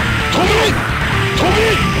飛べ飛べ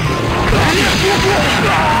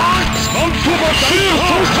なんとば中波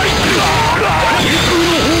総裁天空の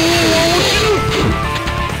鳳凰は落ちる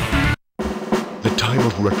The time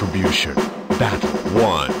of retribution. Battle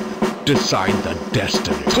 1. Decide the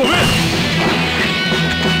destiny. 飛べここ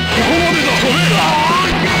までだ飛べ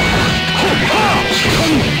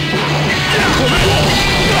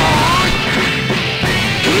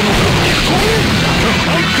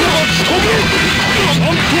飛べ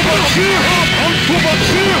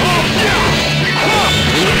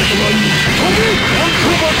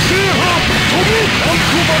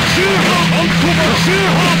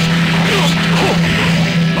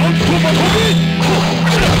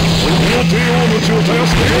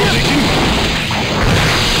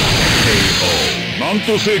マン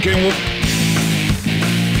ト政権を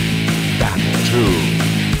Battle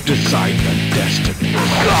 2 Decide the Destiny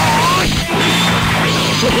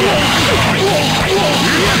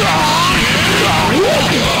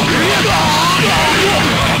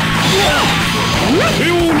帝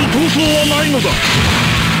王に闘争はないのだ。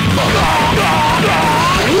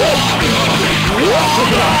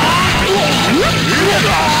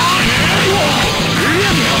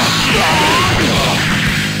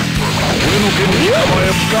俺の剣に構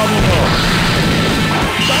えつかむな。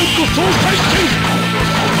断固総裁剣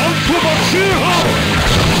マント爆心波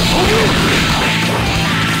飛ぶ。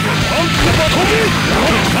マント爆飛ぶ。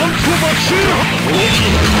マント爆心波マン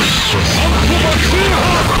ト爆心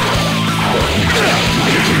波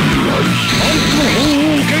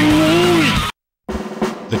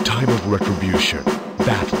The time of retribution.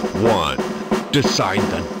 Battle 1. Decide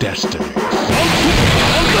the destiny.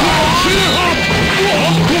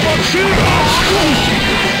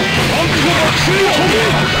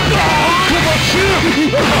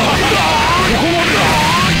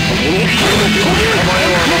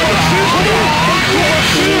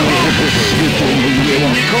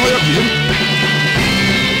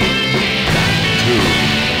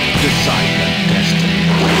 Decide the destiny.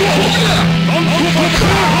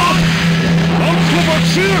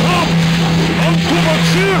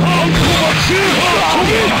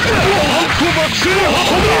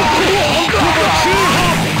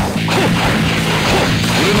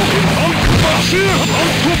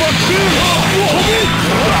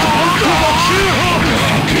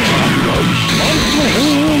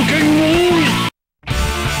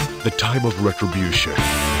 The time of retribution.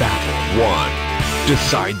 Battle 1.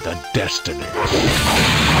 Decide the destiny.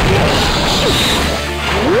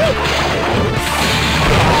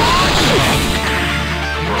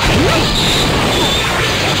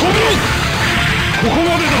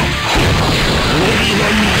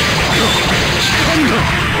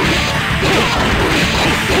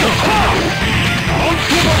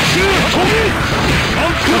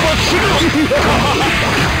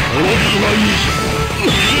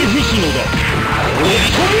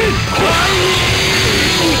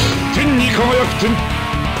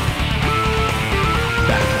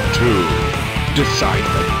 Battle 2. Decide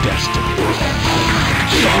the destiny.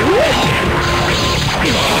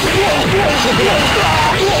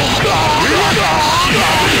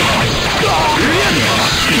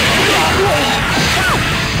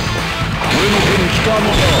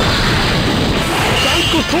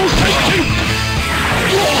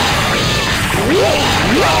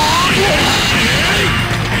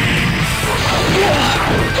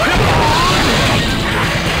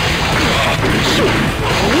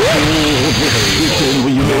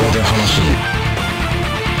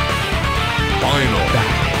 Final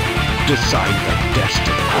battle. Decide the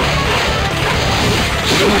destiny.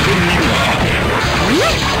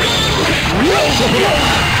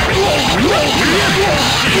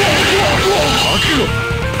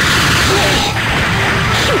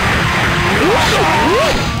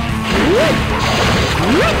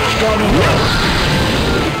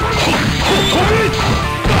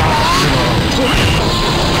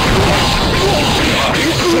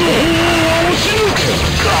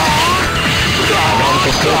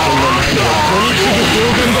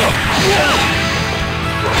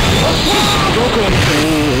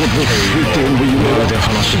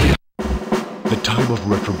 The time of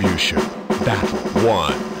retribution. Battle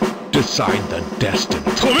 1. Decide the destiny.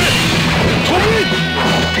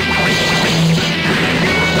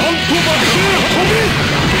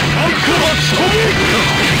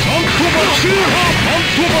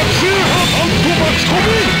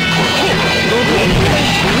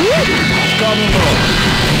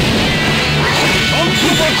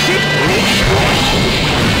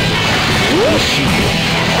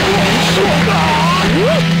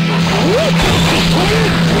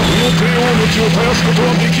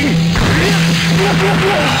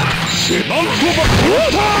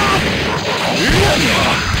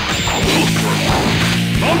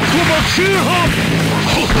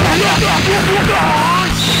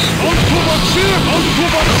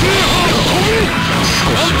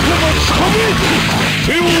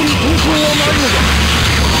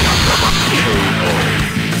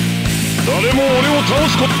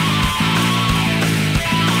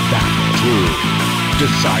 Battle 2.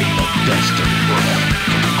 Decide the destiny.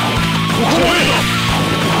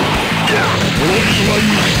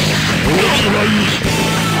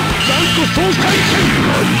 Battle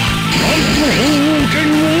 3.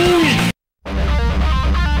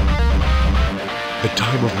 The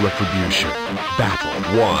time of retribution. Battle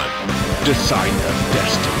 1. Decide the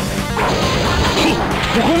destiny.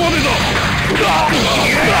 ここまでだ。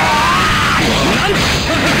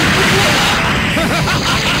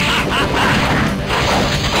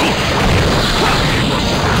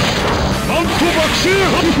なんと爆心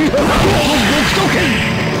発極斗拳。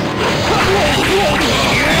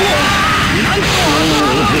なん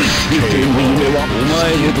と夢はお前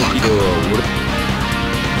ごときでは俺。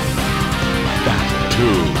Battle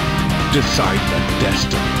 2. Decide the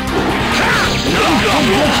destiny. なんと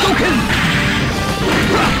極斗拳。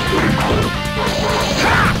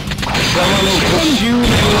貴様の50年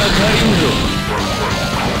は足りんぞ。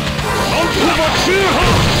なんと爆心波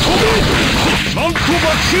飛び。なんと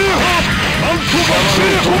爆心波。なんと爆心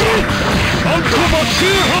飛び。なんと爆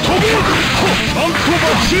心波飛び。なんと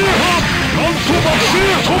爆心波。なんと爆心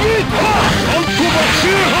飛び。なんと爆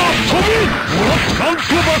心波飛び。なん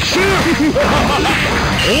と爆心。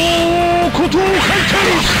おお、ことを書いて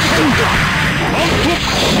る。なんと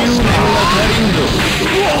10年は足りんぞ。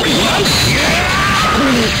なん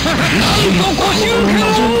と50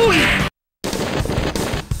年。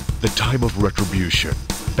The time of retribution.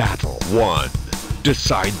 Battle 1.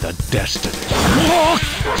 Decide the destiny.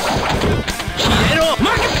 消えろ。負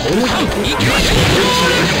け。いけ。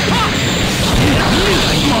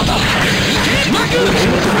まだ。いけ。負け。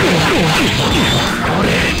あれ。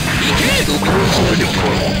いけ。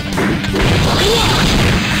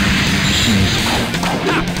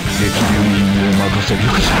激流人を任せる。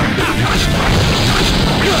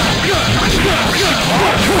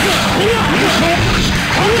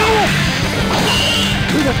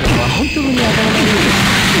9月は本当に当たらない。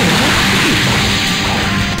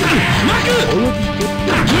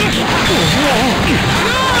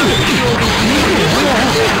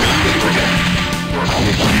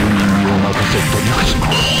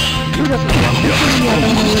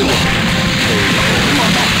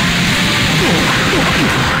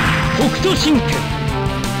北斗神拳。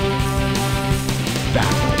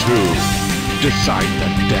Battle 2. Decide the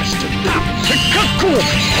destiny. せっかく。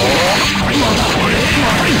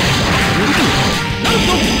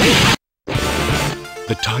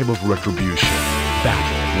The time of retribution.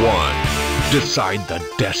 Battle 1. Decide the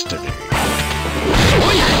destiny.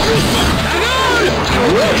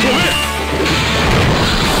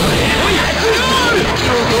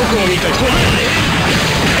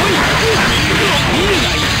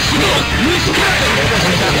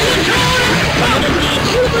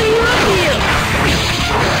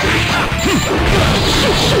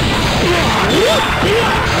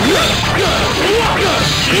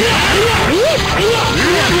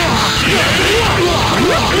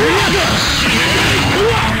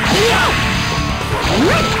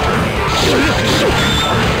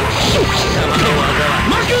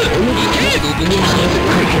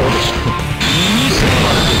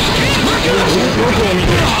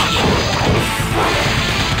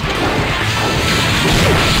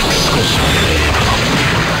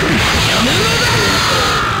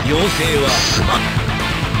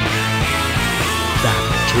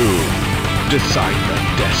 Battle 2. Decide the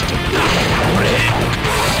destiny.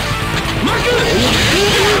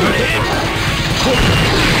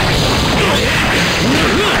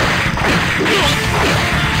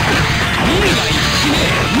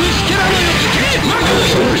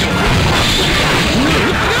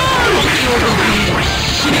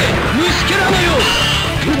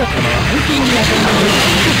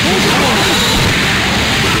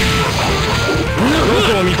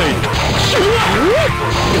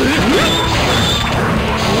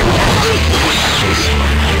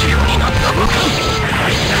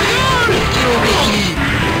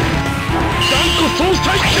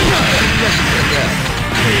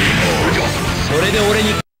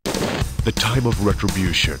 The time of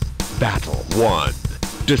retribution. Battle 1.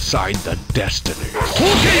 Decide the destiny.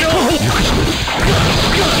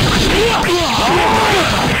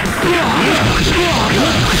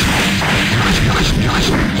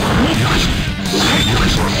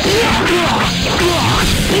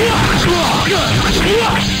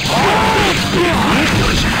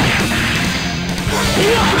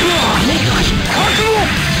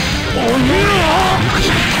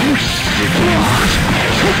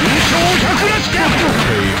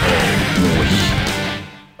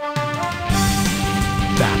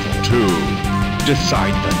 Battle 2.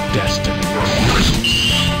 Decide the destiny.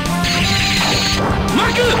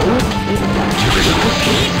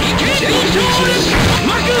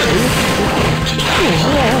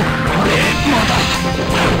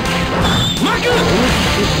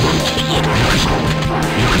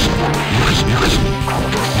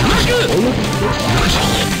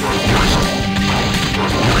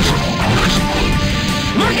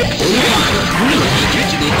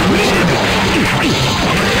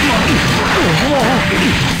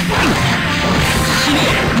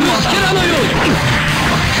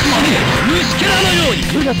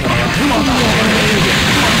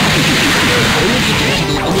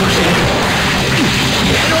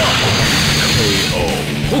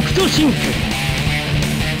 北斗神拳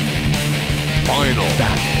Final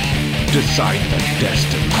battle. Decide the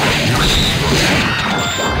destiny.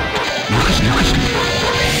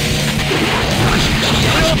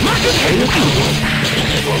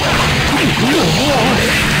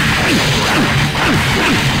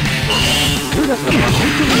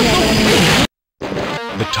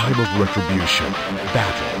 The time of retribution.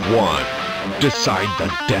 Battle 1. Decide the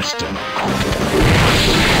destiny.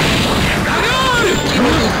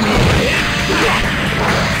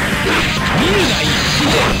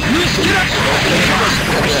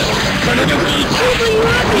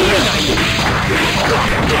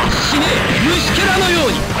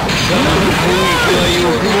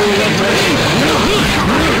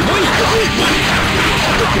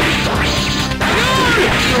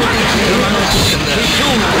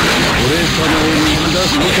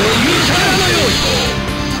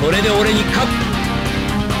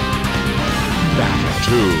 Battle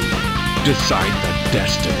 2. Decide the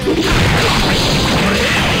destiny.